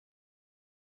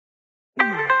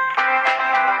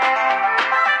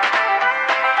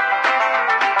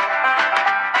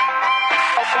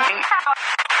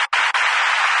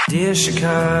Dear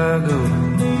Chicago.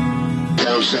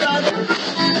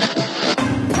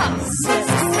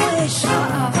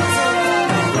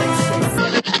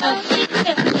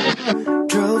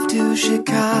 Drove to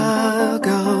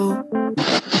Chicago.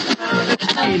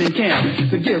 In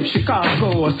camp to give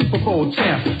Chicago a Super Bowl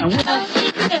champ.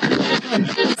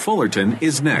 Fullerton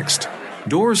is next.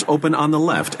 Doors open on the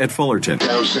left at Fullerton.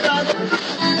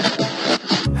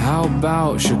 How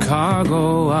about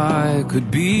Chicago? I could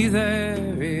be there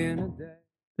in a day.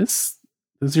 This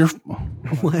is your...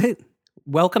 What?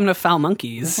 Welcome to Foul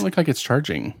Monkeys. Doesn't look like it's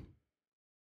charging.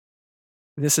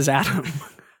 This is Adam.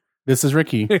 This is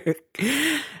Ricky.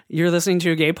 You're listening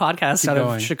to a gay podcast out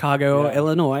of Chicago,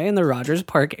 Illinois, in the Rogers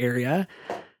Park area.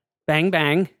 Bang,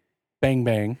 bang. Bang,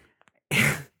 bang.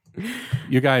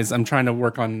 You guys, I'm trying to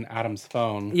work on Adam's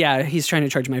phone. Yeah, he's trying to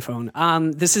charge my phone.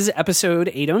 This is episode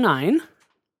 809.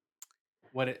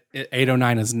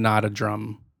 809 is not a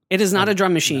drum. It is not a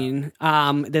drum machine.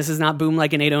 No. This is not Boom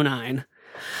Like an 809.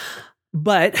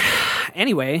 But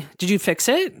anyway, did you fix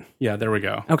it? Yeah, there we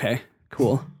go. Okay,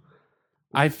 cool.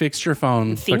 I fixed your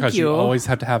phone because you always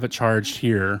have to have it charged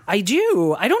here. I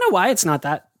do. I don't know why it's not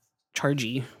that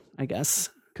chargy, I guess.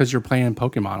 Because you're playing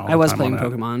Pokemon all the I was time playing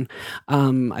Pokemon.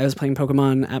 I was playing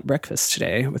Pokemon at breakfast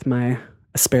today with my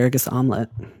asparagus omelet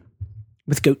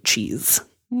with goat cheese.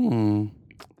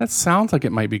 That sounds like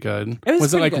it might be good.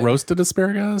 Was it like good. Roasted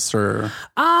asparagus or?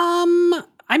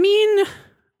 I mean,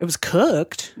 it was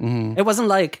cooked. Mm-hmm. It wasn't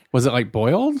like... Was it like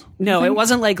boiled? No, it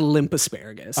wasn't like limp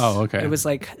asparagus. Oh, okay. It was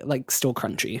like still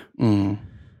crunchy. Mm.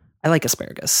 I like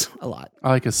asparagus a lot. I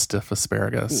like a stiff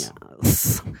asparagus.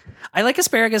 Yes. I like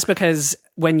asparagus because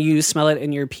when you smell it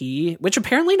in your pee, which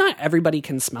apparently not everybody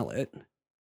can smell it.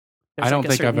 I don't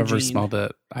think I've ever smelled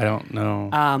it. I don't know.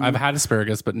 I've had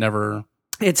asparagus, but never...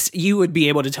 You would be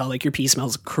able to tell like your pee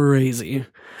smells crazy.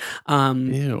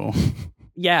 Ew.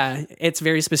 Yeah, it's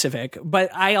very specific, but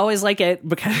I always like it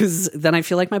because then I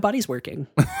feel like my body's working.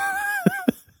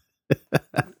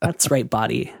 That's right,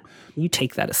 body. You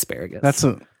take that asparagus.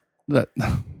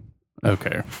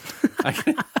 Okay.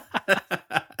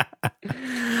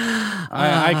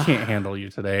 I can't handle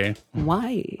you today.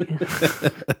 Why?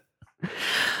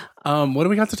 What do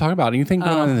we got to talk about? Anything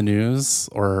going on in the news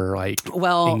or like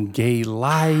in gay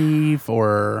life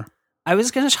or? I was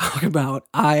going to talk about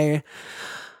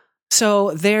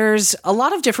So there's a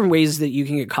lot of different ways that you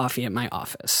can get coffee at my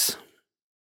office.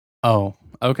 Oh,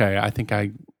 okay. I think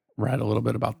I read a little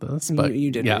bit about this, but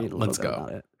you did. Yeah, read a little let's bit go.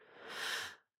 About it.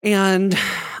 And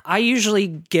I usually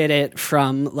get it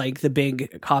from like the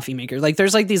big coffee maker. Like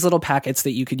there's like these little packets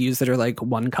that you could use that are like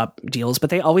 1 cup deals,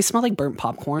 but they always smell like burnt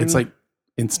popcorn. It's like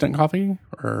instant coffee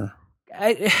or?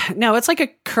 No, it's like a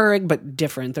Keurig, but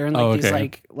different. They're in like okay. these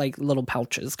like little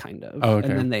pouches kind of. Oh,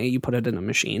 okay. And then you put it in a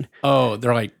machine. Oh,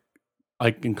 they're like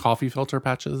in coffee filter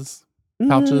pouches?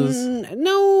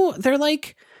 No, they're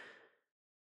like,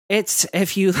 it's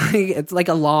like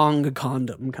a long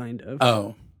condom kind of.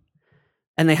 Oh.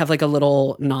 And they have like a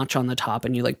little notch on the top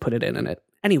and you like put it in it.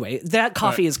 Anyway, that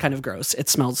coffee is kind of gross. It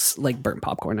smells like burnt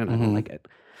popcorn and I don't like it.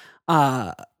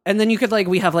 And then you could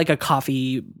we have like a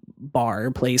coffee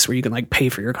bar place where you can like pay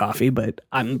for your coffee, but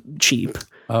I'm cheap.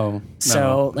 Oh,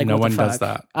 so no one does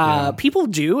that. People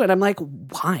do. And I'm like,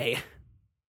 why?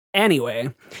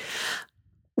 Anyway,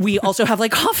 we also have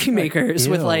like coffee makers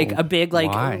with like a big,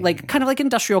 like kind of like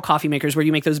industrial coffee makers where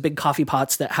you make those big coffee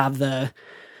pots that have the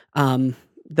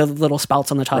little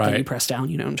spouts on the top that you press down.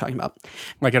 You know what I'm talking about?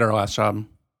 Like at our last job.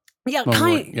 Yeah,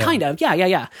 kind of.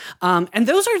 Yeah. And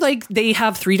those are like, they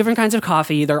have 3 different kinds of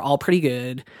coffee. They're all pretty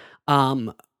good.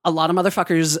 A lot of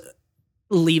motherfuckers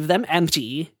leave them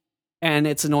empty and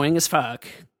it's annoying as fuck.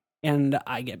 And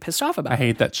I get pissed off about it. I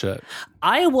hate that shit.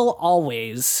 I will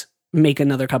always make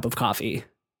another cup of coffee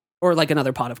or like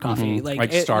another pot of coffee.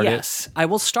 Mm-hmm. Start it. Yes, I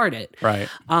will start it. Right.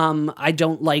 I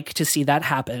don't like to see that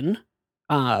happen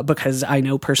because I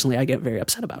know personally I get very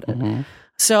upset about it. Mm-hmm.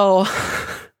 So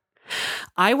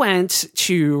I went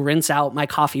to rinse out my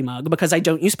coffee mug because I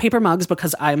don't use paper mugs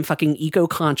because I'm fucking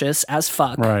eco-conscious as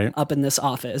fuck up in this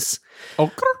office.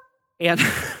 Okay. And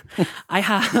I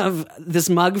have this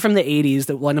mug from the 80s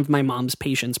that one of my mom's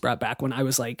patients brought back when I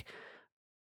was like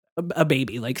a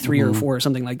baby, like 3 or 4 or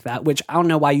something like that, which I don't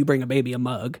know why you bring a baby a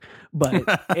mug, but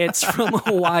it's from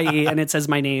Hawaii and it says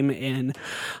my name in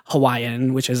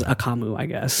Hawaiian, which is Akamu, I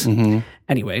guess. Mm-hmm.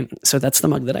 Anyway, so that's the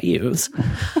mug that I use.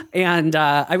 And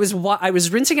I was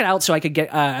rinsing it out so I could get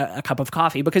a cup of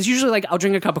coffee because usually like I'll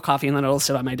drink a cup of coffee and then it'll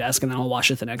sit on my desk and then I'll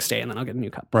wash it the next day and then I'll get a new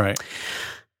cup. Right.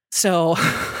 So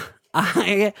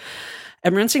I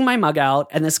am rinsing my mug out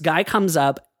and this guy comes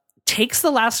up takes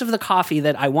the last of the coffee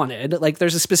that I wanted. Like,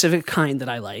 there's a specific kind that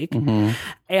I like.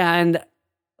 And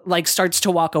like starts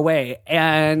to walk away.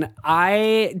 And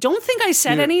I don't think I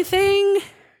said anything.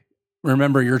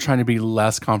 Remember, you're trying to be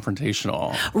less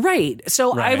confrontational. Right.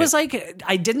 So I was like,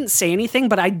 I didn't say anything,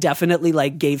 but I definitely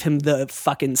like gave him the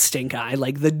fucking stink eye,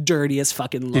 like the dirtiest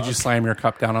fucking look. Did you slam your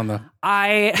cup down on the...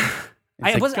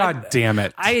 God damn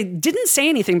it. I didn't say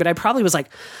anything, but I probably was like...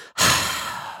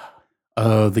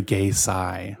 Oh, the gay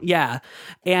sigh. Yeah.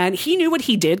 And he knew what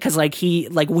he did because like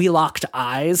we locked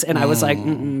eyes and I was like,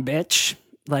 bitch,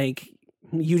 like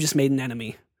you just made an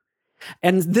enemy.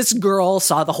 And this girl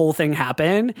saw the whole thing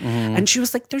happen and she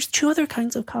was like, there's 2 other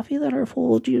kinds of coffee that are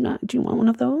full. Do you want one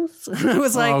of those? I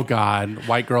was like, oh God,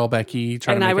 white girl Becky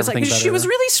trying to make everything better. And I was like, she was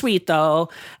really sweet though.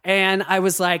 And I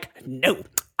was like, no,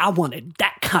 I wanted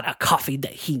that kind of coffee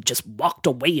that he just walked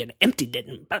away and emptied it.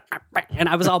 And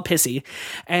I was all pissy.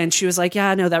 And she was like,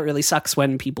 yeah, no, that really sucks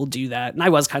when people do that. And I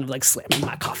was kind of like slamming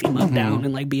my coffee mug down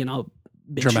and like being all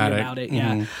bitchy dramatic about it.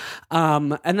 Yeah.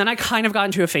 And then I kind of got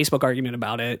into a Facebook argument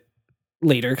about it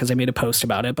later because I made a post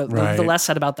about it. But the less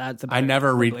said about that, the better. I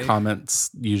never read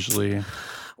comments usually.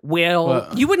 Well,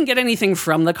 you wouldn't get anything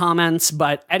from the comments,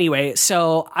 but anyway,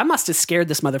 so I must have scared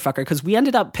this motherfucker because we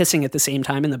ended up pissing at the same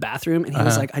time in the bathroom, and he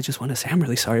was like, I just want to say I'm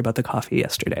really sorry about the coffee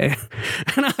yesterday.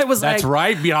 And I was That's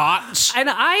right, biatch. And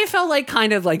I felt like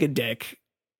kind of like a dick.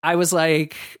 I was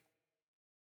like,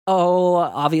 oh,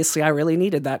 obviously I really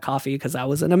needed that coffee because I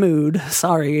was in a mood.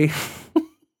 Sorry.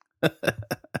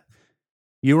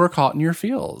 You were caught in your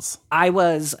feels. I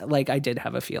was like, I did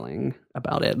have a feeling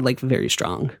about it, like very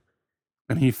strong.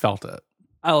 And he felt it.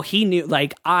 Oh, he knew.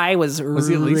 Like, I was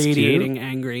radiating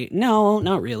angry. No,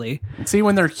 not really. See,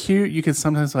 when they're cute, you can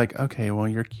sometimes like, okay, well,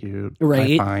 you're cute.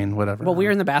 Right. Fine, whatever. Well, we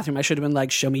were in the bathroom. I should have been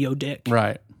like, show me your dick.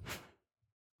 Right.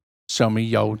 Show me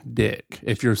your dick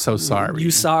if you're so sorry.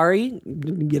 You sorry?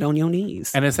 Get on your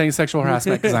knees. And it's saying sexual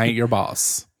harassment because I ain't your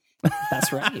boss.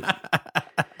 That's right.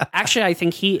 Actually, I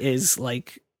think he is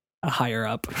like a higher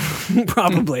up.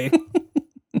 Probably.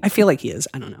 I feel like he is.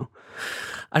 I don't know.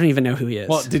 I don't even know who he is.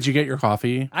 Well, did you get your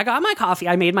coffee? I got my coffee.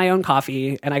 I made my own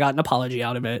coffee and I got an apology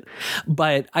out of it.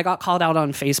 But I got called out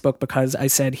on Facebook because I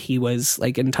said he was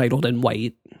like entitled and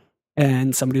white.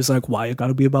 And somebody was like, why it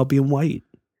gotta be about being white?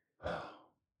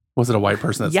 Was it a white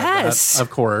person that yes. said that?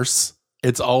 Of course.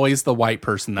 It's always the white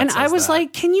person that and says I was that.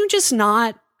 like, can you just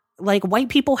not, like, white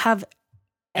people have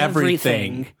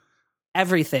everything.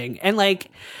 And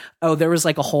like, oh, there was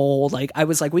like a whole, like, I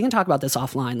was like, we can talk about this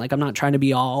offline. Like, I'm not trying to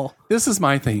be all. This is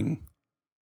my thing.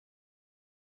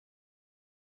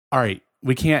 All right.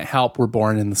 We can't help we're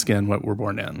born in the skin what we're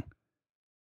born in.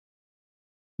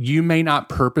 You may not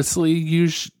purposely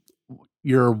use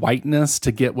your whiteness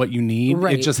to get what you need.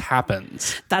 Right. It just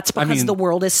happens. That's because the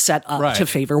world is set up to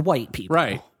favor white people.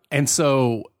 Right. And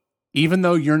so even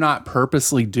though you're not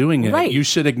purposely doing it, you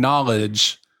should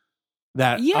acknowledge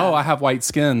that, oh, I have white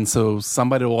skin, so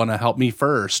somebody will want to help me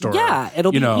first. Or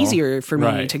it'll be easier for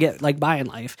me to get like by in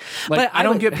life. Like, but I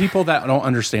don't get people that don't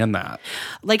understand that.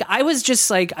 Like, I was just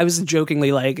like, I was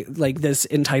jokingly like this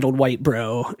entitled white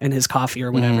bro and his coffee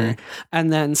or whatever.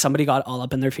 And then somebody got all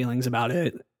up in their feelings about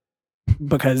it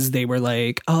because they were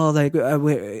like, oh, like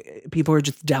people are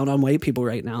just down on white people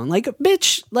right now. And like,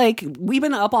 bitch, like we've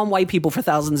been up on white people for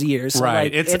thousands of years. So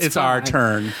right. Like, it's our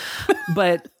turn.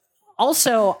 But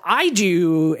also, I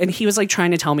do, and he was like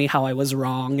trying to tell me how I was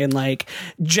wrong and like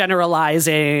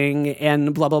generalizing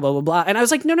and blah, blah, blah, blah, blah. And I was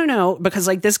like, no, because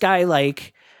like this guy,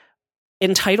 like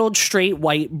entitled straight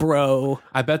white bro.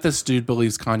 I bet this dude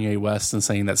believes Kanye West and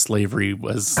saying that slavery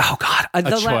was a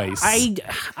choice.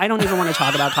 I don't even want to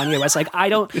talk about Kanye West. Like,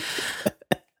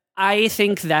 I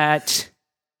think that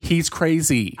he's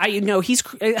crazy. I'm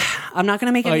not going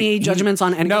to make any judgments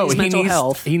on anybody's mental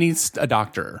health. He needs a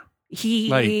doctor.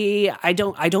 I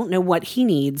don't know what he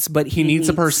needs, but he needs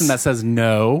a person that says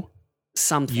no.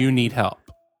 Something. You need help.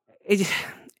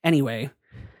 Anyway,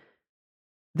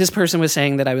 this person was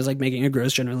saying that I was like making a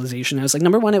gross generalization. I was like,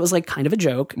 number one, it was like kind of a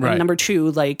joke. Right. And number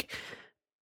two, like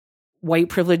white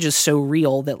privilege is so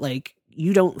real that like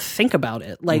you don't think about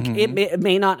it. Like it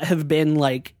may not have been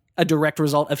like a direct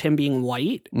result of him being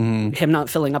white, him not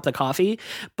filling up the coffee,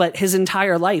 but his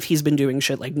entire life he's been doing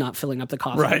shit like not filling up the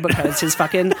coffee because his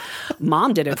fucking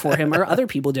mom did it for him or other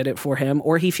people did it for him,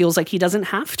 or he feels like he doesn't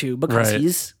have to because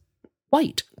he's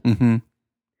white.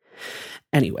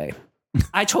 Anyway,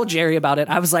 I told Jerry about it.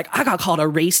 I was like, I got called a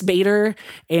race baiter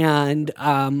and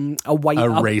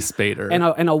a race baiter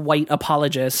and a white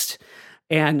apologist.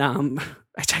 And I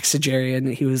texted Jerry and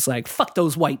he was like, fuck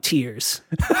those white tears.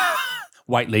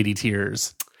 White lady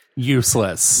tears.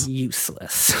 Useless.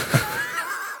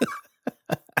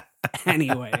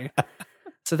 anyway.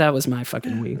 So that was my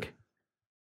fucking week.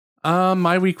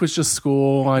 My week was just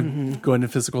school. I'm going to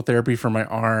physical therapy for my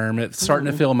arm. It's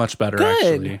starting to feel much better, Good.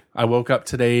 actually. I woke up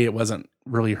today. It wasn't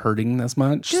really hurting as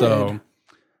much. Good. So,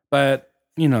 but,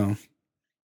 you know,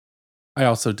 I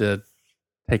also did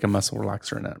take a muscle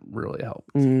relaxer and it really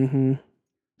helped. Mm-hmm.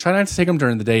 Try not to take them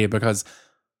during the day because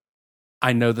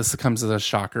I know this comes as a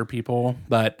shocker, people,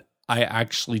 but I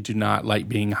actually do not like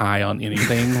being high on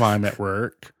anything while I'm at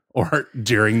work or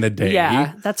during the day.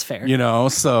 Yeah, that's fair. You know,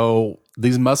 so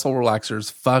these muscle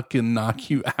relaxers fucking knock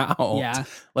you out. Yeah.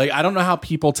 Like, I don't know how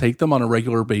people take them on a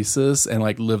regular basis and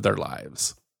like live their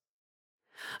lives.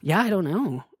 Yeah, I don't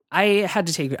know. I had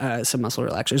to take some muscle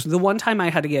relaxers. The one time I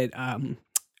had to get a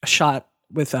shot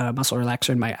with a muscle relaxer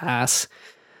in my ass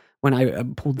when I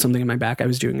pulled something in my back. I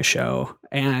was doing a show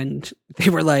and they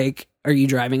were like, "Are you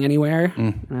driving anywhere?"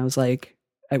 And I was like,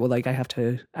 I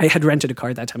had rented a car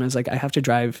at that time. I was like, I have to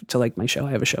drive to like my show.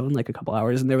 I have a show in like a couple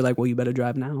hours. And they were like, well, you better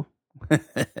drive now.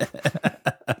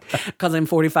 Because in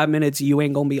 45 minutes, you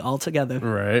ain't going to be all together.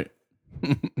 Right.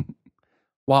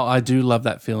 While I do love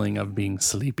that feeling of being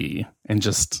sleepy and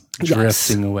just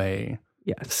drifting away.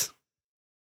 Yes.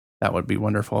 That would be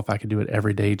wonderful if I could do it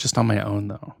every day, just on my own,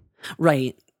 though.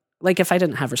 Right. Like if I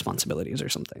didn't have responsibilities or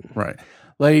something. Right.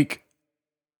 Like,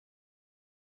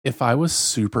 if I was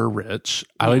super rich,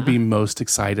 I would be most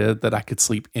excited that I could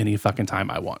sleep any fucking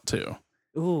time I want to.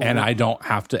 Ooh. And I don't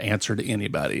have to answer to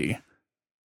anybody.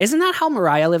 Isn't that how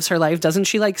Mariah lives her life? Doesn't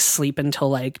she like sleep until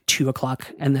like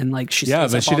 2:00 and then like she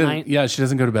stays up all night? Yeah, she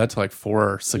doesn't go to bed till like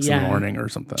 4 or 6 in the morning or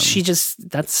something.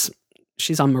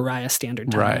 She's on Mariah standard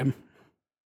time. Right.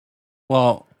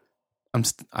 Well,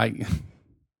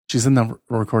 she's in the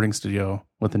recording studio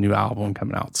with a new album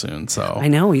coming out soon. So I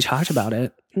know we talked about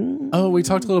it. Oh, we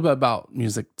talked a little bit about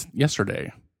music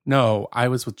yesterday. No, I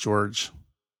was with George,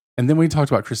 and then we talked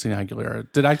about Christina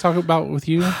Aguilera. Did I talk about it with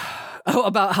you? Oh,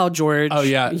 about how George. Oh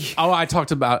yeah. Oh, I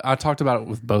talked about it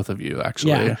with both of you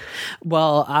actually. Yeah.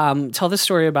 Well, tell the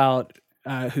story about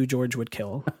who George would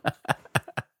kill.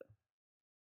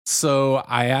 So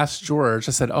I asked George.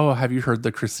 I said, "Oh, have you heard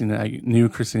the new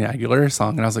Christina Aguilera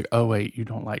song?" And I was like, "Oh wait, you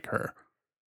don't like her?"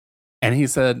 And he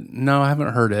said, "No, I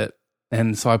haven't heard it."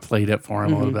 And so I played it for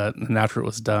him a little bit. And after it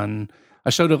was done, I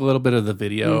showed a little bit of the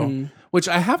video, which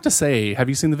I have to say, have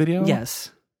you seen the video?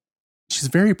 Yes. She's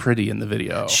very pretty in the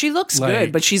video. She looks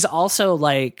good, but she's also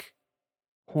like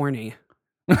horny.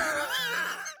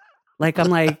 Like, I'm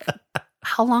like,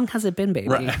 how long has it been, baby?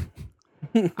 Right.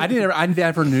 I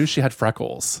never knew she had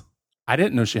freckles. I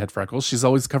didn't know she had freckles. She's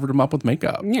always covered them up with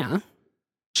makeup. Yeah.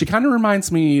 She kind of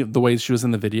reminds me the way she was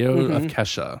in the video of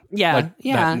Kesha. Yeah. Like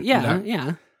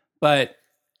Yeah. But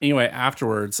anyway,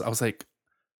 afterwards, I was like,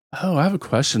 "Oh, I have a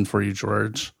question for you,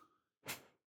 George.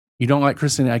 You don't like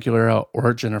Christina Aguilera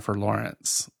or Jennifer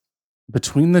Lawrence.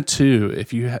 Between the two,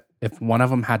 if one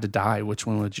of them had to die, which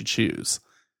one would you choose?"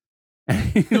 And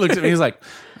he looked at me. He's like,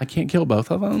 "I can't kill both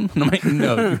of them." And I'm like,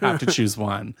 "No, you have to choose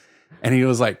one." And he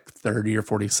was like 30 or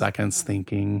 40 seconds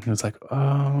thinking. He was like,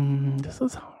 "This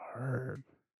is hard."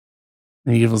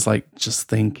 And he was like, just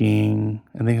thinking.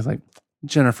 And then he was like,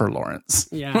 "Jennifer Lawrence."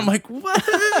 Yeah. I'm like, "What?"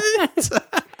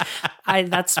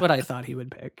 That's what I thought he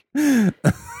would pick.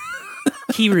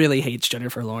 He really hates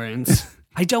Jennifer Lawrence.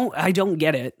 I don't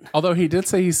get it. Although he did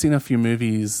say he's seen a few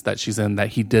movies that she's in that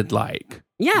he did like.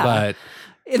 Yeah. But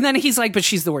and then he's like, but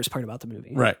she's the worst part about the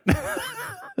movie. right.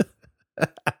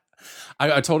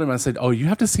 I told him, I said, "Oh, you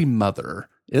have to see Mother.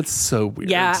 It's so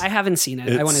weird." Yeah, I haven't seen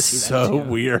it. I want to see that. So too.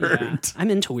 weird. Yeah. I'm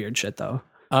into weird shit though.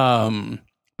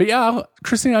 But yeah,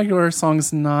 Christina Aguilera's song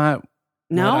is not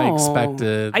what I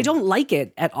expected. I don't like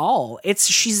it at all.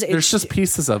 There's just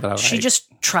pieces of it. She just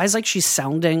tries like she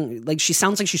sounds like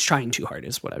she's trying too hard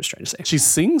is what I was trying to say. She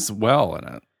sings well in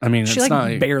it. I mean, she it's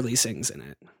not barely sings in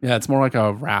it. Yeah, it's more like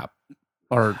a rap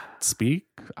or speak.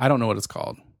 I don't know what it's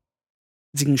called.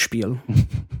 Singspiel.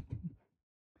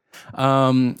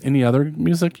 Any other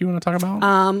music you want to talk about?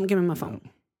 Give me my phone.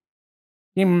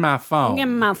 Give me my phone. Give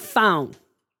me my phone.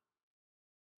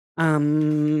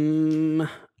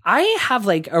 I have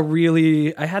like Can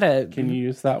you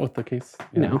use that with the case?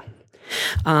 Yeah.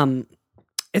 No.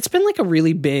 It's been like a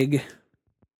really big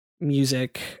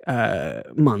music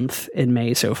month in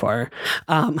May so far.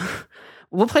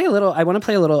 We'll play a little. I want to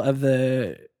play a little of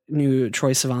the new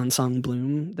Troye Sivan song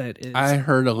 "Bloom." That is. I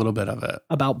heard a little bit of it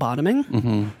about bottoming.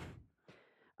 Mm-hmm.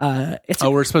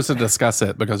 We're supposed to discuss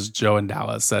it because Joe and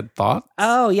Dallas said thoughts.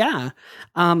 Oh yeah,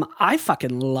 I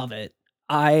fucking love it.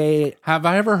 Have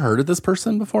I ever heard of this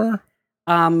person before?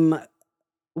 What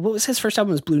was his first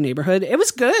album? It was Blue Neighborhood. It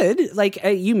was good. Like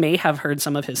you may have heard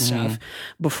some of his stuff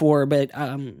before, but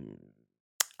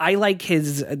I like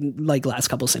his like last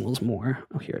couple singles more.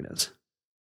 Oh, here it is.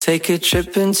 Take a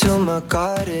trip into my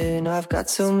garden. I've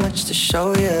got so much to show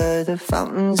you. The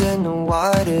fountains and the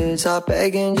waters are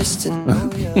begging just to know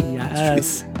you.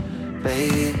 Yes.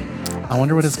 Baby, I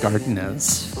wonder what his garden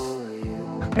is.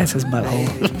 That's his butthole.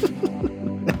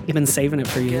 You've been saving it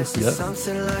for years.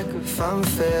 something like a fun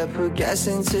fair. Put gas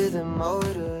into the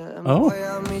motor. And Oh. boy,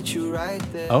 I'll meet you right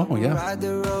there. Oh, We'll yeah. Ride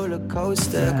the roller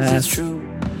coaster. 'Cause Yes. it's true.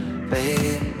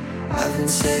 Baby, I've been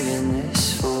saving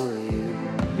this for you.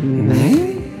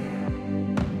 Mm-hmm.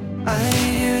 I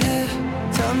need you to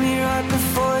tell me right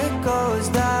before it goes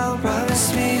down.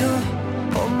 Promise me you'll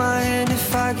hold my hand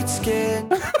if I get scared.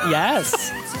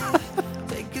 Yes.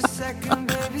 Take a second,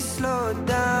 baby, slow it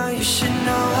down. You should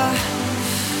know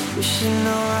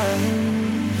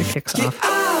It kicks off.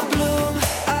 I bloom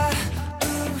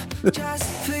just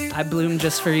for you, I bloom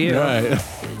just for you. Right.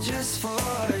 just for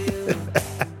you.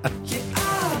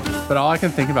 But all I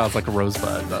can think about is like a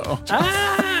rosebud, though.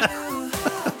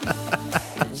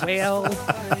 Well,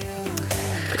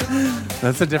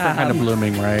 That's a different kind of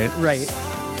blooming, right? right.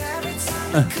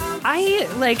 I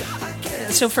like.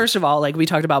 So first of all, like we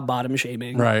talked about bottom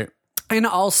shaming, Right. and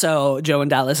also Joe in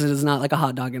Dallas is not like a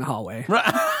hot dog in a hallway.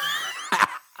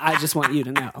 I just want you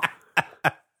to know,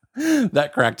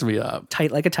 That cracked me up.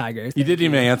 tight like a tiger. You didn't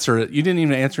even answer it. You didn't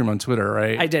even answer him on Twitter,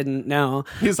 right? I didn't know.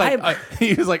 He was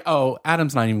like, oh,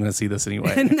 Adam's not even going to see this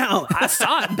anyway. No, I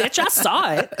saw it, bitch. I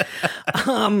saw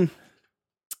it.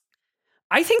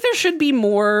 I think there should be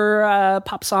more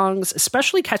pop songs,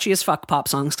 especially catchy as fuck pop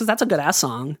songs, because that's a good ass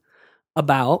song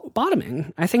about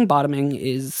bottoming. I think bottoming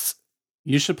is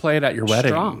You should play it at your wedding.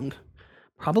 strong.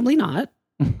 Probably not.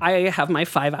 I have my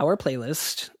 5-hour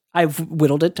playlist. I've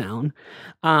whittled it down.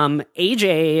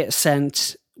 AJ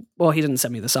sent. Well, he didn't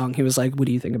send me the song. He was like, "What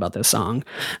do you think about this song?"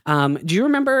 Do you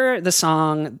remember the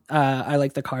song "I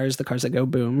Like the Cars That Go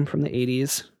Boom" from the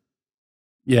 80s?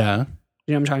 Yeah. You know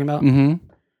what I'm talking about? Mm-hmm.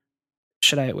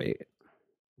 Should I wait?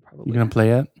 Probably. You going to play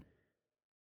it?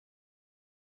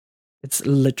 It's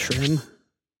Litrim.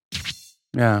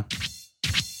 Yeah.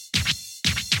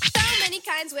 So many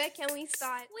kinds, where can we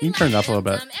start? You can turn it up a little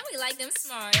bit. And we like them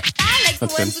smart. I like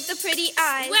That's the ones good. with the pretty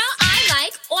eyes. Well, I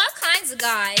like all kinds of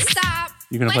guys. Stop.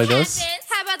 You gonna What play this? happened?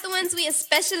 How about the ones we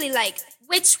especially like?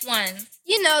 Which one?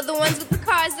 You know, the ones with the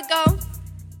cars that go.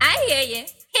 I hear you.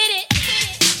 Hit it.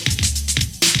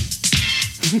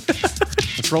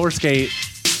 Let's roller skate.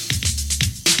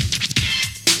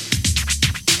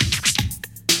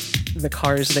 The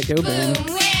Cars That Go Boom. Boom.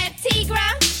 We're Tigra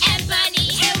and Bunny,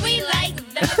 and we like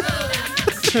them boom.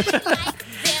 We like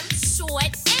them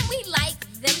short, and we like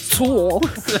them Tool. We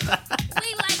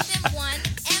like them one,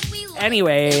 and we like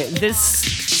Anyway, them this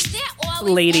all. They're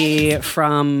always lady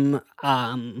from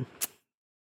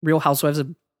Real Housewives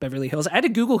of Beverly Hills. I had to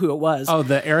Google who it was. Oh,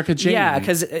 the Erica Jane. yeah,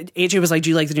 because AJ was like, "Do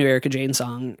you like the new Erica Jane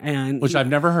song?" And Which I've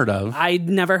never heard of. I'd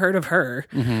never heard of her.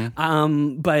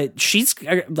 But she's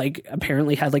like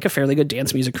apparently had like a fairly good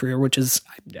dance music career, which is,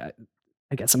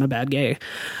 I guess I'm a bad gay.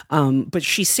 But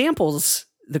she samples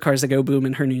the Cars That Go Boom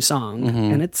in her new song,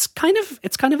 and it's kind of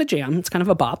a jam. It's kind of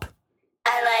a bop.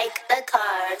 I like the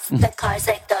cars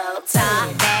that go. Top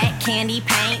that candy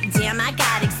paint, damn, I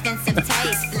got expensive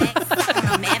taste. Flex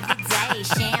on them every day,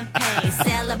 champagne,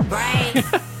 celebrate.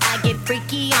 I get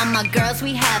freaky on my girls,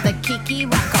 we have a kiki,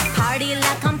 rock a party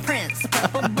like I'm Prince,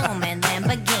 purple boom and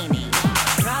Lamborghini.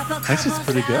 That's just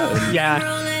pretty good. Yeah,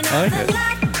 I like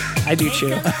it. I do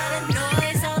too.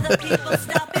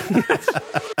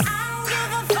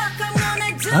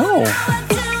 Oh.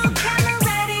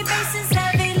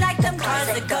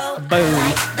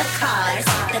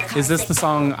 Boom. Is this the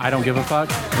song I Don't Give a Fuck?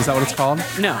 Is that what it's called?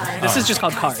 No, this is just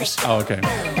called Cars. Oh, okay.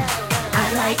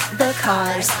 I like the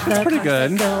cars. It's pretty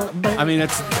good. I mean,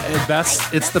 it's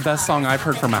the best song I've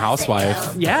heard from a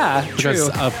housewife. Yeah, Because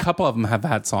true. a couple of them have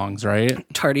had songs, right?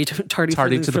 Tardy to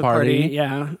the party.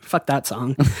 Yeah, fuck that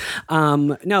song.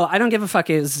 No, I Don't Give a Fuck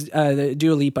is the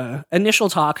Dua Lipa. Initial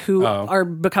Talk, who are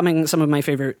becoming some of my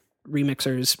favorite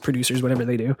remixers, producers, whatever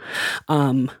they do.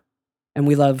 And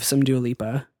we love some Dua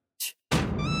Lipa.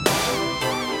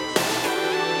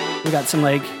 We got some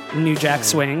like New Jack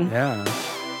Swing. Yeah.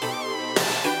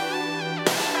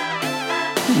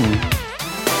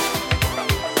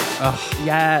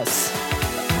 Yes.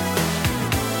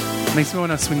 Makes me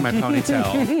want to swing my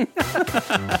ponytail.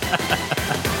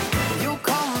 You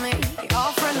call me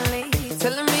all friendly,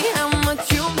 telling me how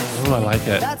much you miss. Oh, I like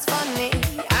it. That's funny.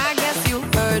 I guess you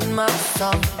heard my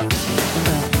song.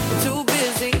 Too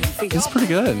busy for It's pretty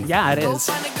good. Yeah, it Go is.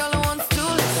 find a girl who wants to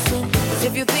listen. 'Cause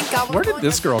if you think I Where did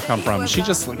this girl come from? She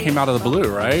just came out of the blue,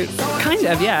 right? Kind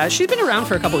of, yeah. She's been around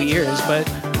for a couple years, but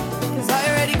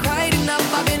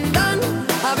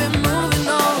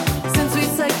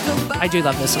I do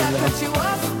love this song though.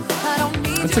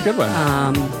 It's a good one.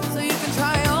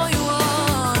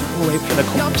 We'll wait for the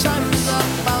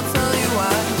chorus.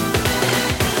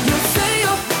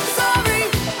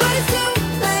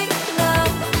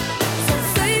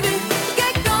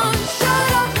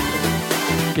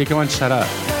 Get going, shut up.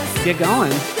 Get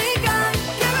going.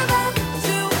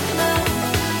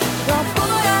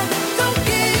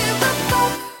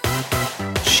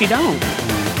 She don't.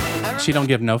 She don't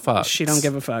give no fucks. She don't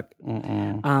give a fuck.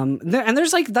 And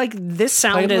there's like this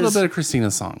sound Play a little is. bit of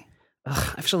Christina's song. I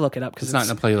have to look it up because It's not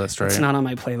in a playlist, right? It's not on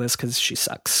my playlist because she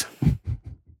sucks. I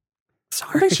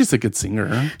Sorry, think she's a good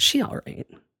singer. she all right.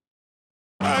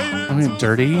 I mean,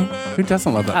 Dirty. Who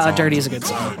doesn't love that song? Dirty is a good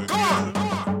song.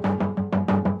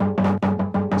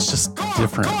 It's just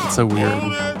different. It's so weird.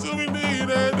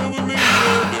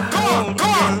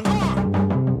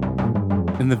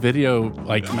 And the video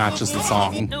like matches the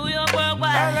song. New York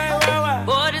worldwide.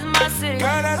 Boy, this my city.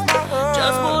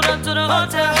 Just pulled up to the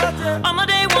hotel. On my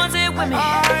day ones here with me.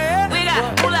 We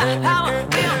got power.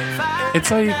 We on fire.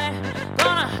 It's like,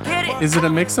 Gonna get it. is it a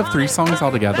mix of 3 songs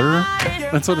all together?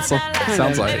 That's what it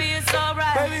sounds like. Baby, it's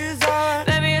alright.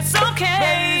 Baby, it's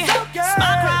okay.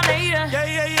 Smile, cry later.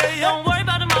 Don't worry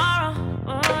about tomorrow.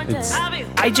 It's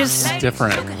I just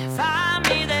different. Find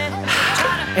me there.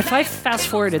 if I fast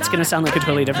forward, it's gonna sound like a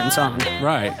totally different song.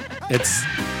 Right. It's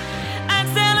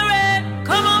Accelerate.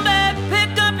 Come on, babe.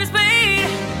 Pick up your speed.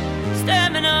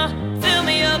 Stamina. Fill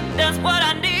me up. That's what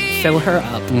I need. Fill her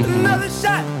up. Another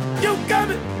shot, you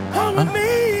coming home with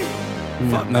me.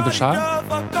 another shot.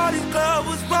 Fuck all these clubs,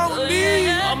 what's wrong with me?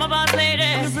 All my boss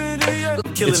ladies.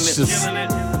 It's just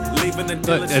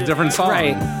a different song.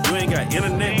 Right. You ain't got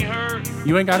internet.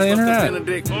 You ain't got an internet.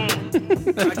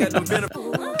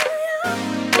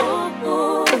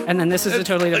 And then this is a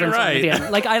totally different song at the Right.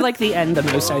 end. Like I like the end the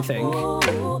most, I think.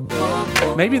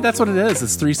 Maybe that's what it is.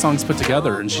 It's 3 songs put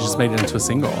together, and she just made it into a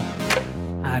single.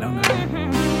 I don't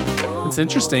know. It's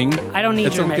interesting. I don't need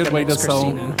It's your a good Mega way to Mix,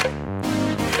 sell. Christina.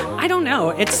 I don't know.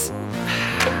 It's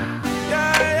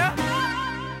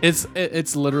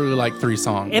literally like 3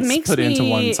 songs. It makes put me into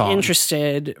one song.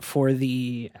 interested for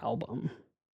the album.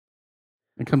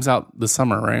 It comes out this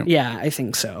summer, right? Yeah, I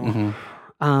think so.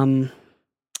 Mhm.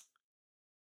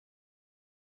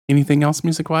 Anything else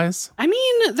music wise? I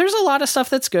mean, there's a lot of stuff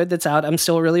that's good that's out. I'm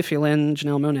still really feeling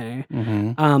Janelle Monáe.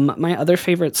 Mm-hmm. My other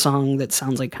favorite song that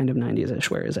sounds like kind of 90s-ish,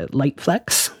 where is it? Light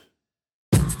Flex.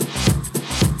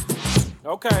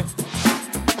 Okay.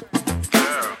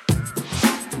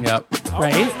 Yep.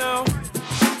 Right?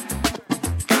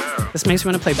 This makes me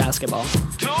want to play basketball.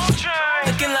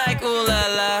 Looking like ooh la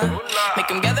la, make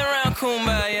them gather around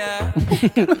kumbaya.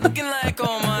 Looking like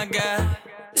oh my god,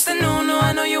 it's the new,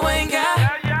 I know you ain't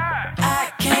got.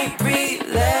 I can't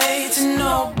relate to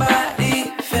nobody,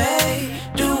 fade,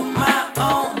 do my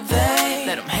own thing.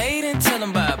 Let them hate and tell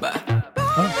them bye bye.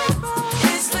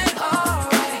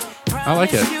 I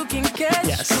like it.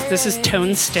 Yes, this is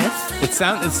Tone Stiff. It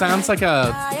sounds like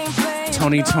a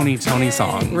Tony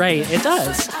song. Right, it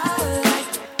does.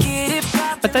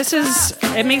 But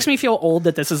it makes me feel old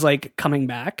that this is like coming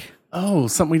back. Oh,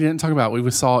 something we didn't talk about. We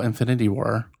saw Infinity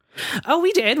War. Oh,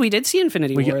 we did see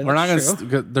Infinity War. We're not that's going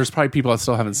true. to. There's probably people that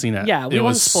still haven't seen it. Yeah, we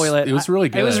won't spoil it. It was really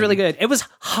good. It was really good. It was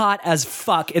hot as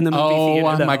fuck in the movie theater.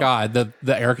 Oh though. my god, the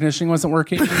air conditioning wasn't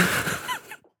working.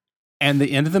 And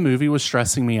the end of the movie was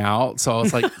stressing me out. So I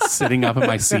was like sitting up in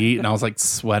my seat and I was like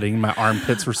sweating. My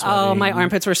armpits were sweating. Oh, my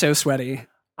armpits were so sweaty.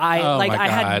 I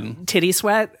had titty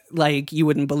sweat like you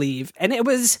wouldn't believe. And it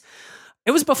was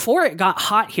before it got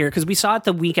hot here because we saw it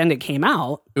the weekend it came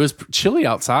out. It was chilly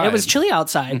outside. It was chilly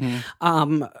outside.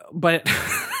 Mm-hmm. But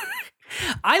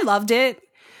I loved it.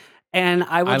 And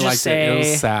I will just say it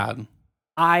was sad.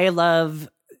 I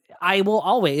will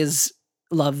always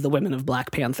love the women of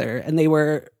Black Panther. And they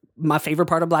were my favorite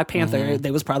part of Black Panther. Mm-hmm.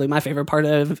 They was probably my favorite part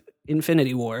of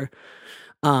Infinity War.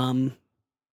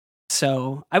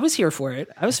 So I was here for it.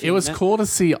 It was cool to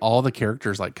see all the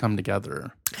characters like come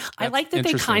together. I like that they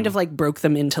interesting. kind of like broke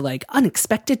them into like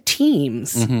unexpected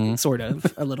teams, Mm-hmm. sort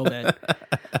of a little bit.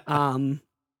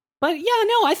 But yeah,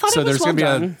 no, I thought So it was there's well going to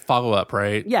be done. a follow up,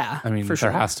 right? Yeah, I mean, for there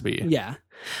sure. has to be. Yeah.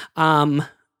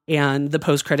 And the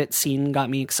post-credit scene got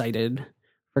me excited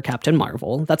for Captain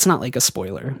Marvel. That's not like a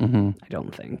spoiler, Mm-hmm. I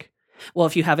don't think. Well,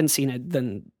 if you haven't seen it,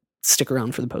 then stick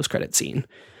around for the post-credit scene.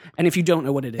 And if you don't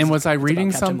know what it is, And was I it's about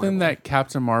reading Captain something Marvel. that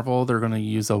Captain Marvel, they're going to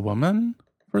use a woman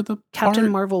for the Captain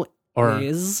part? Marvel Or-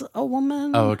 is a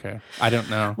woman? Oh, okay. I don't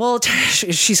know. Well,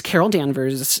 she's Carol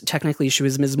Danvers. Technically, she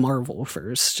was Ms. Marvel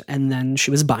first, and then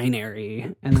she was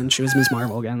binary, and then she was Ms.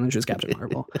 Marvel again, and then she was Captain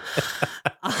Marvel.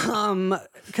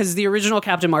 Because the original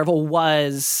Captain Marvel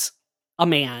was a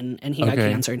man, and he got Okay.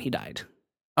 cancer and he died.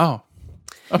 Oh,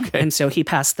 okay. And so he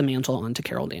passed the mantle on to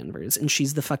Carol Danvers, and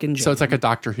she's the fucking So it's jam. like a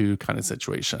Doctor Who kind of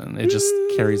situation. It just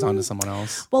carries on to someone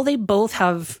else. Well, they both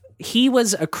have. He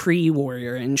was a Kree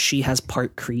warrior, and she has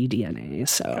part Kree DNA.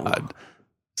 So God,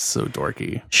 so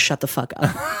dorky. shut the fuck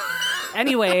up.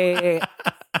 Anyway,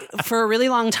 for a really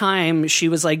long time, she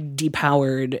was like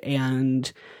depowered,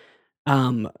 and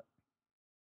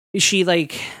she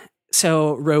like.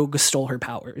 So Rogue stole her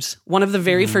powers. One of the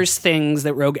very first things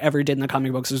that Rogue ever did in the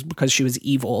comic books was because she was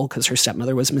evil, because her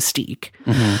stepmother was Mystique,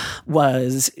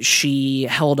 was she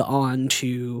held on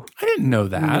to I didn't know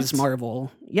that. Ms.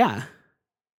 Marvel. Yeah.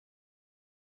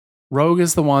 Rogue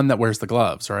is the one that wears the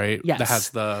gloves, right? Yes. That has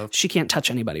the... She can't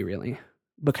touch anybody really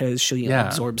because she Yeah.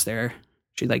 absorbs their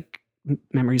she like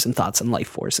memories and thoughts and life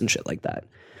force and shit like that.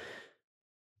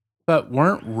 But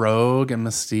weren't Rogue and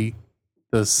Mystique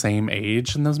the same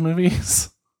age in those movies?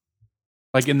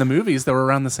 Like in the movies, they were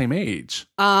around the same age.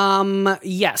 Yes.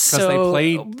 Because So they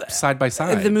played side by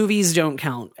side. the movies don't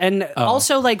count. And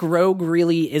also like Rogue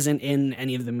really isn't in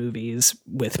any of the movies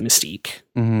with Mystique.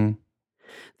 Mm-hmm.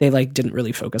 They like didn't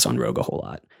really focus on Rogue a whole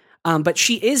lot. But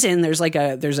she is in, there's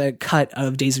a cut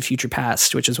of Days of Future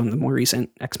Past, which is one of the more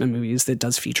recent X-Men movies that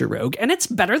does feature Rogue. And it's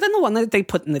better than the one that they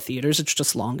put in the theaters. It's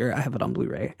just longer. I have it on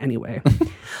Blu-ray anyway.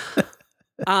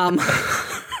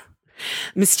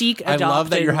 Mystique adopted I love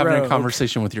that you're having Rogue. a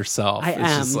conversation with yourself. I It's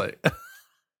am. just like...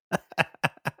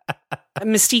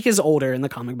 Mystique is older in the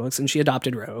comic books, and she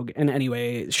adopted Rogue. And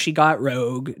anyway, she got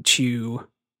Rogue to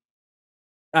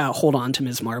hold on to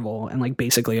Ms. Marvel and like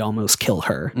basically almost kill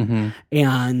her. Mm-hmm.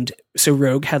 And so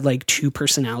Rogue had like two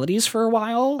personalities for a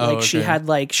while. Oh, Like she okay. had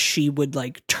like, she would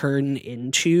like turn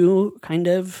into kind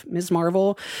of Ms.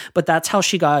 Marvel, but that's how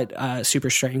she got super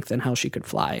strength and how she could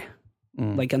fly.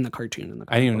 Like in the cartoon. In the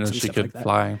I didn't even know comic books she and stuff could like that.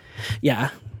 fly. Yeah.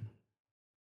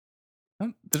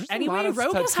 There's a Anyway, lot of Rogue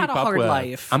stuff has to had a keep up hard with.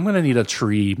 life. I'm going to need a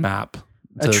tree map.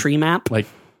 A tree map? Like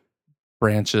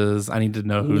branches. I need to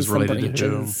know who's From related to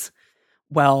whom. branches.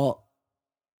 Well,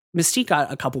 Mystique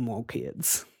got a couple more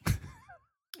kids.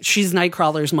 She's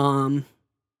Nightcrawler's mom.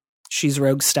 She's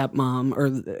Rogue's stepmom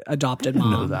or adopted I didn't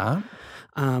mom. know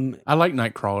that. I like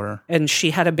Nightcrawler. And she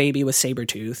had a baby with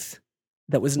Sabretooth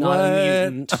that was not a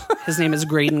What? mutant. His name is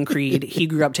Graydon Creed. He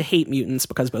grew up to hate mutants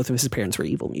because both of his parents were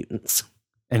evil mutants.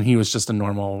 And he was just a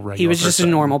normal, regular He was just a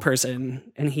person. normal person.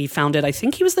 And he founded, I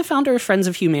think he was the founder of Friends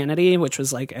of Humanity, which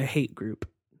was like a hate group.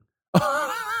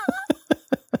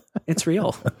 It's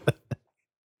real.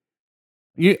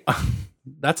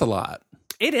 That's a lot.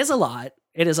 It is a lot.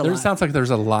 It is a There lot. sounds like there's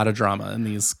a lot of drama in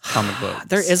these comic books.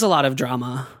 There is a lot of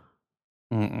drama.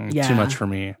 Yeah. Too much for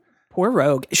me. Poor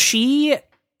Rogue. She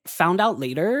found out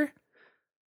later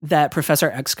that Professor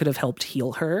X could have helped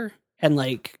heal her, and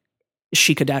like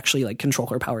she could actually like control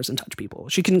her powers and touch people.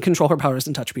 She can control her powers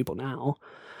and touch people now.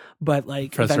 But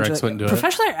like Professor X eventually- wouldn't do it?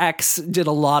 Professor X did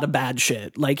a lot of bad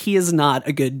shit. Like he is not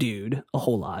a good dude, a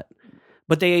whole lot.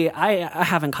 But I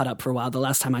haven't caught up for a while. The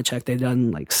last time I checked, they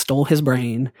done like stole his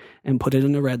brain and put it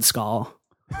in a Red Skull.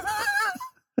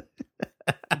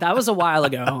 That was a while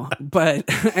ago,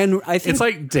 and I think It's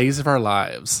like Days of Our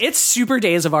Lives. it's super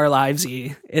Days of Our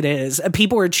Lives-y. It is.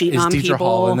 People were cheating Is on Deidre people.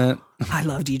 Hall in it? I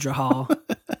love Deidre Hall.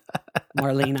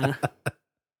 Marlena.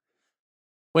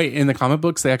 Wait, in the comic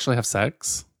books, they actually have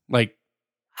sex? Like,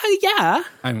 Yeah.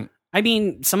 I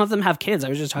mean, some of them have kids. I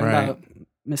was just talking Right. about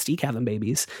Mystique having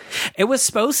babies. It was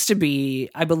supposed to be,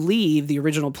 I believe, the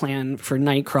original plan for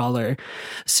Nightcrawler.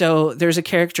 So there's a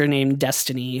character named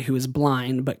Destiny who is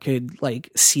blind but could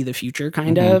like see the future,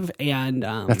 kind of. And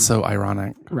that's so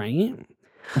ironic. right.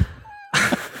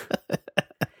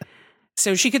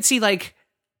 So she could see like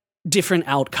different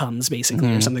outcomes,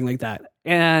 basically, or something like that.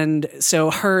 And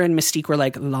so her and Mystique were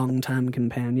like longtime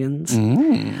companions.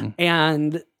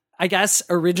 And I guess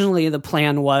originally the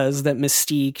plan was that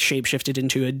Mystique shapeshifted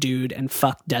into a dude and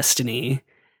fucked Destiny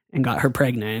and got her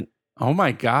pregnant. Oh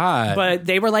my God. But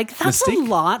they were like, that's Mystique- a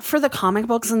lot for the comic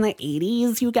books in the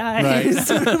 80s, you guys.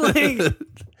 Right. Like,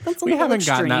 that's a We little haven't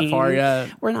gotten that extreme. far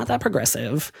yet. We're not that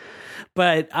progressive.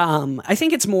 But I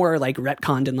think it's more like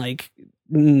retconned and like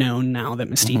known now that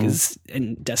Mystique is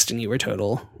and Destiny were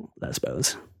total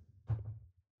lesbos.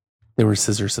 They were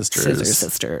scissor sisters. Scissor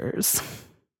sisters.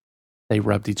 They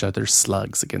rubbed each other's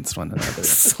slugs against one another.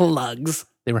 Slugs.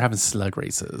 They were having slug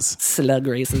races. Slug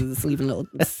races, leaving little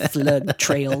slug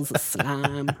trails of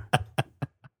slime.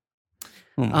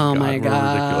 Oh my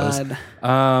God.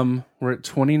 We're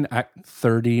at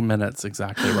 30 minutes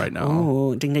exactly right now.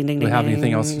 Oh, ding, ding, ding, Do we ding. have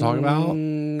anything else to talk about?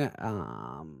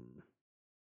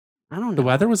 I don't know. The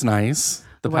weather was nice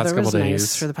the past weather couple was days.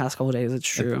 nice for the past couple days. It's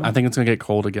true. I think it's going to get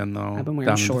cold again, though. I've been wearing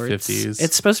down shorts. In the 50s.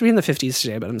 It's supposed to be in the 50s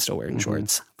today, but I'm still wearing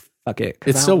shorts. Fuck it. 'Cause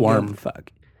It's I still don't give warm. a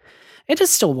Fuck. It is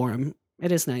still warm.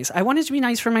 It is nice. I want it to be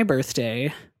nice for my birthday.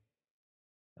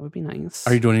 That would be nice.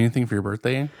 Are you doing anything for your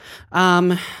birthday?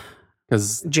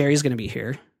 Because Jerry's going to be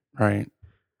here. Right.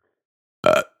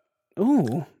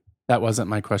 Ooh. That wasn't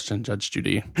my question, Judge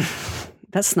Judy.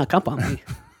 That snuck up on me.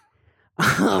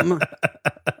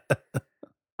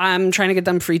 I'm trying to get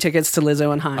them free tickets to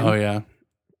Lizzo and Haim. Oh, yeah.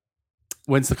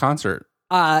 When's the concert?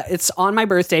 It's on my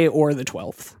birthday or the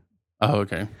 12th. Oh,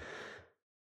 okay.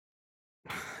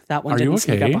 That one Are didn't you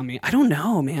sneak okay? up on me. I don't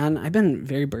know, man. I've been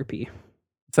very burpy.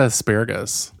 It's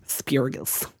asparagus.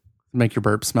 Asparagus. Make your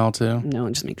burp smell too? No,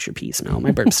 it just makes your pee smell.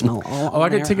 My burp smell all Oh, I on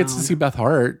got their tickets to own. see Beth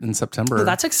Hart in September. Oh,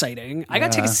 that's exciting. I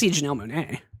got tickets to see Janelle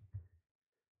Monáe.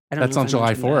 That's on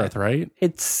July 4th, right? I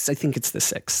think it's the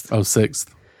 6th. Oh, 6th.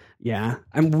 Yeah.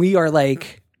 And we are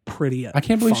like pretty I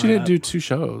can't believe she far didn't up. do 2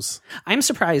 shows. I'm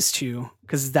surprised too,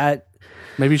 because that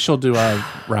Maybe she'll do a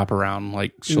wraparound.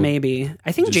 Like she'll maybe.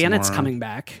 I think do some Janet's more. coming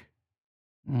back.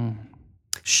 Mm.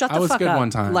 Shut I the was fuck good up. one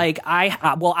time. Like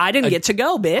I didn't get to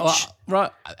go, bitch.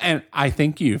 And I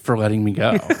thank you for letting me go.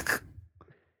 I'm gonna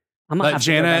But have to go by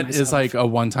Janet is myself. like a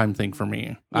one-time thing for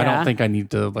me. I Yeah? don't think I need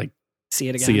to like see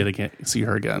it again. see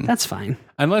her again. That's fine.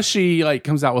 Unless she like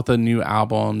comes out with a new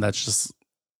album that's just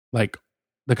like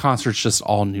the concert's just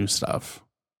all new stuff.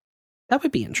 That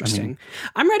would be interesting.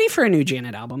 I'm ready for a new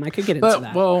Janet album. I could get into But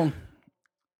that. well,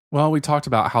 we talked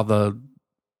about how the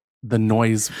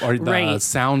noise or the Right.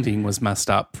 sounding was messed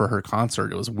up for her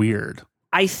concert. It was weird.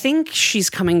 I think she's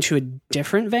coming to a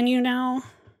different venue now.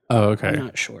 Oh, okay. I'm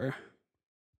not sure.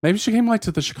 Maybe she came like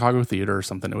to the Chicago Theater or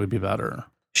something. It would be better.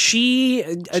 She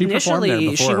performed there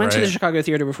initially she before, went to the right? Chicago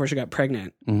Theater before she got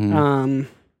pregnant. Mhm.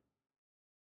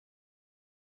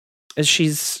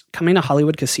 She's coming to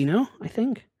Hollywood Casino, I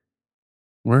think,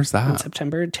 Where's in that?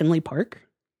 September. Tinley Park.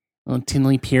 Oh,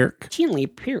 Tinley Park. Tinley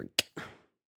Park.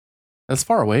 That's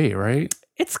far away, right?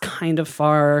 It's kind of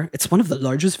far. It's one of the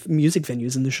largest music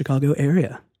venues in the Chicago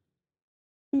area.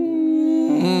 I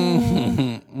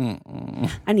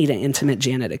need an intimate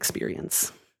Janet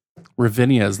experience.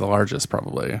 Ravinia is the largest,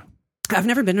 probably. I've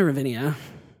never been to Ravinia.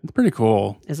 It's pretty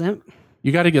cool. Is it?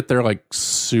 You got to get there like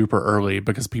super early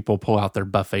because people pull out their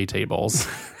buffet tables.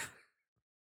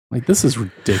 Like, this is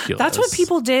ridiculous. That's what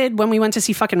people did when we went to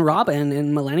see fucking Robin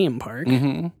in Millennium Park.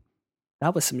 Mm-hmm.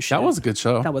 That was some shit. That was a good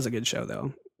show. That was a good show,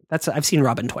 though. I've seen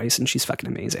Robin twice, and she's fucking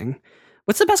amazing.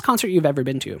 What's the best concert you've ever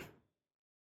been to?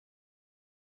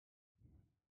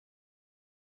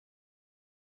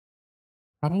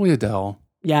 Probably Adele.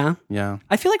 Yeah. Yeah.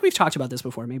 I feel like we've talked about this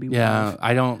before. Maybe we Yeah. have.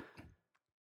 I don't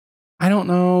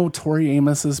know. Tori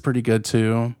Amos is pretty good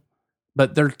too,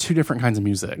 but they're two different kinds of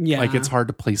music. Yeah. Like, it's hard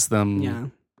to place them Yeah.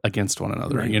 against one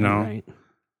another, Right, you know? right.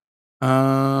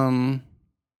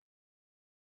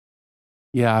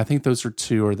 Yeah, I think those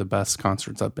are the best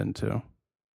concerts I've been to.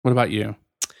 What about you?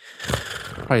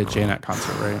 Probably a Janet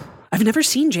concert, right? I've never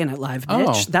seen Janet live,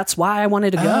 bitch. Oh. That's why I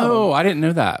wanted to go. Oh, I didn't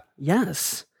know that.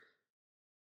 Yes.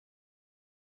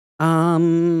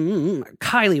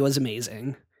 Kylie was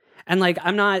amazing. And like,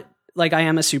 I'm not like, I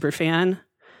am a super fan.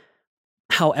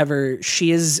 However,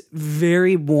 she is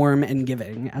very warm and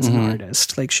giving as an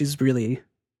artist. Like, she's really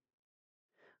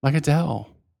like Adele.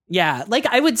 Yeah. Like,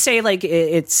 I would say like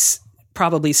it's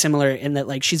probably similar in that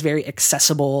like she's very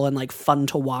accessible and like fun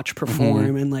to watch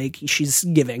perform and like she's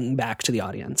giving back to the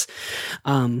audience.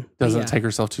 Doesn't take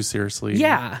herself too seriously.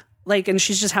 Yeah. Like, and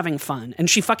she's just having fun and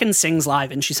she fucking sings live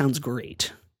and she sounds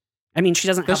great. I mean, she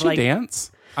doesn't Does have she like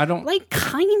dance? I don't like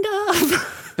kind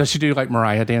of Does she do like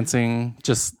Mariah dancing?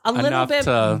 Just a little enough bit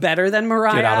to better than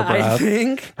Mariah, get out of I breath?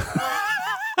 think.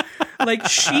 Like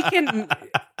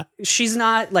she's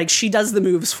not like she does the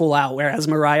moves full out, whereas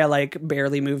Mariah like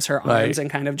barely moves her arms Right. and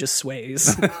kind of just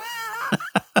sways.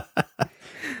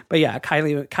 But yeah,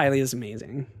 Kylie is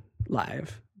amazing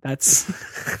live. That's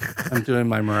I'm doing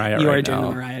my Mariah you right are doing now.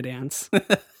 the Mariah dance.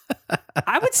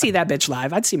 I would see that bitch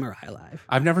live. I'd see Mariah live.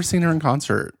 I've never seen her in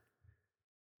concert.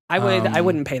 I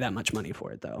wouldn't pay that much money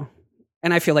for it though.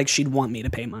 And I feel like she'd want me to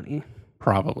pay money.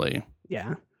 Probably.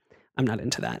 Yeah. I'm not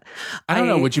into that. I don't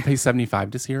know. Would you pay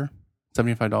 $75 to see her?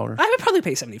 $75? I would probably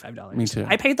pay $75. Me too.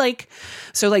 I paid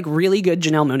really good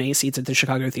Janelle Monáe seats at the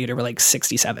Chicago Theater were like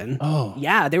 $67. Oh.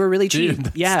 Yeah, they were really cheap. Dude,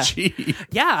 that's yeah. cheap.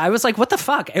 Yeah, I was like, what the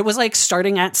fuck? It was like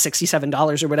starting at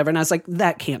 $67 or whatever. And I was like,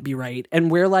 that can't be right. And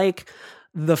we're like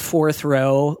the fourth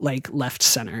row, like left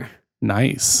center.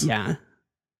 Nice. Yeah.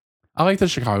 I like the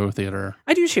Chicago Theater.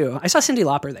 I do too. I saw Cyndi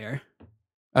Lauper there.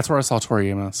 That's where I saw Tori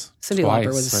Amos. Cyndi Twice. Lauper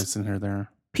was- I've seen her there.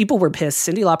 people were pissed.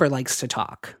 Cyndi Lauper likes to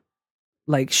talk.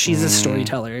 Like, she's a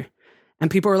storyteller. And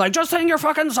people were like, just sing your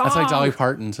fucking song. That's like Dolly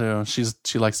Parton, too.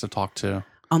 She likes to talk, too.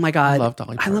 Oh, my God. I love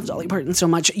Dolly Parton. I love Dolly Parton so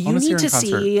much. You need to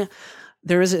see...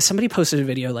 There was somebody posted a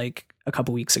video like a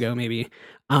couple weeks ago, maybe,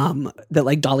 that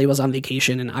like Dolly was on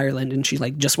vacation in Ireland and she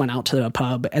like just went out to a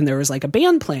pub and there was like a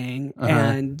band playing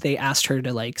and they asked her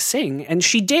to like sing and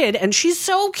she did. And she's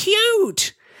so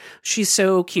cute. She's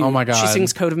so cute. Oh my God. She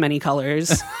sings Coat of Many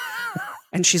Colors.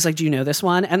 And she's like, do you know this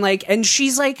one? And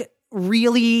she's like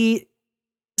really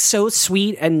so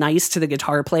sweet and nice to the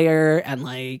guitar player. And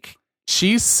like,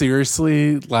 she's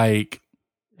seriously like,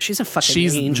 she's a fucking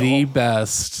angel. The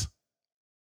best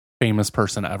famous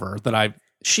person ever that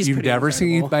you've never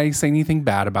seen anybody say anything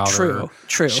bad about her.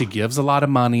 True. She gives a lot of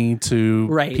money to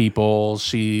people.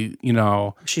 She,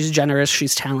 she's generous.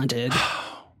 She's talented.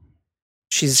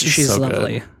 She's so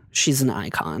lovely. Good. She's an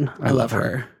icon. I love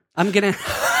her. I'm gonna.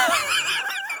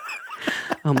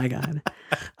 Oh my God.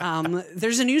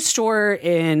 There's a new store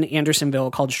in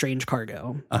Andersonville called Strange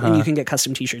Cargo, and you can get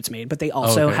custom t-shirts made, but they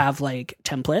also have like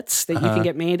templates that you can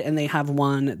get made. And they have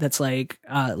one that's like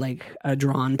a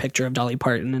drawn picture of Dolly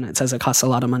Parton. And it says it costs a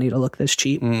lot of money to look this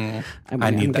cheap. I'm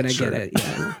going to get it.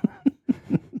 Yeah.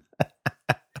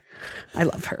 I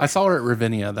love her. I saw her at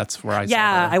Ravinia. That's where I saw her.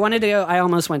 Yeah. I wanted to go. I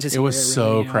almost went to see her. It was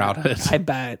so crowded. I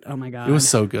bet. Oh my God. It was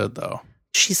so good though.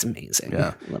 She's amazing.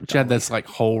 Yeah. She had this like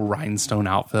whole rhinestone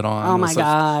outfit on. Oh my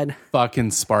God. Like,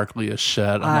 fucking sparkly as shit.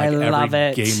 I love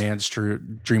every it. Gay man's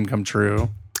dream come true.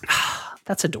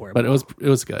 That's adorable. But it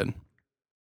was good.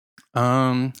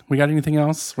 We got anything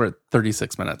else? We're at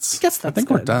 36 minutes. I think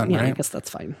we're done, right? I guess that's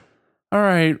fine. All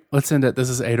right. Let's end it. This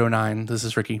is 809. This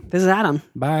is Ricky. This is Adam.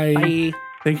 Bye. Bye.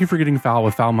 Thank you for getting foul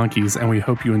with Foul Monkeys, and we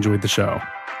hope you enjoyed the show.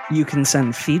 You can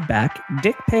send feedback,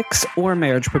 dick pics, or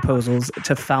marriage proposals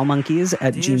to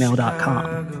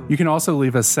foulmonkeys@gmail.com. You can also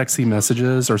leave us sexy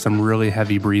messages or some really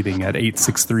heavy breathing at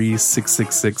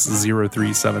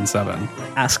 863-666-0377.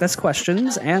 Ask us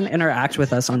questions and interact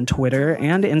with us on Twitter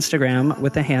and Instagram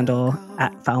with the handle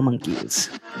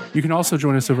 @foulmonkeys. You can also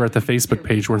join us over at the Facebook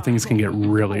page where things can get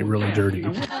really, really dirty.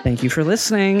 Thank you for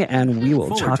listening, and we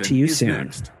will talk to you soon.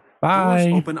 Next. Bye.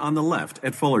 Doors open on the left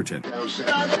at Fullerton.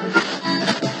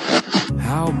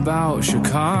 How about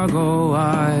Chicago?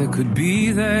 I could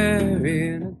be there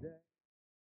in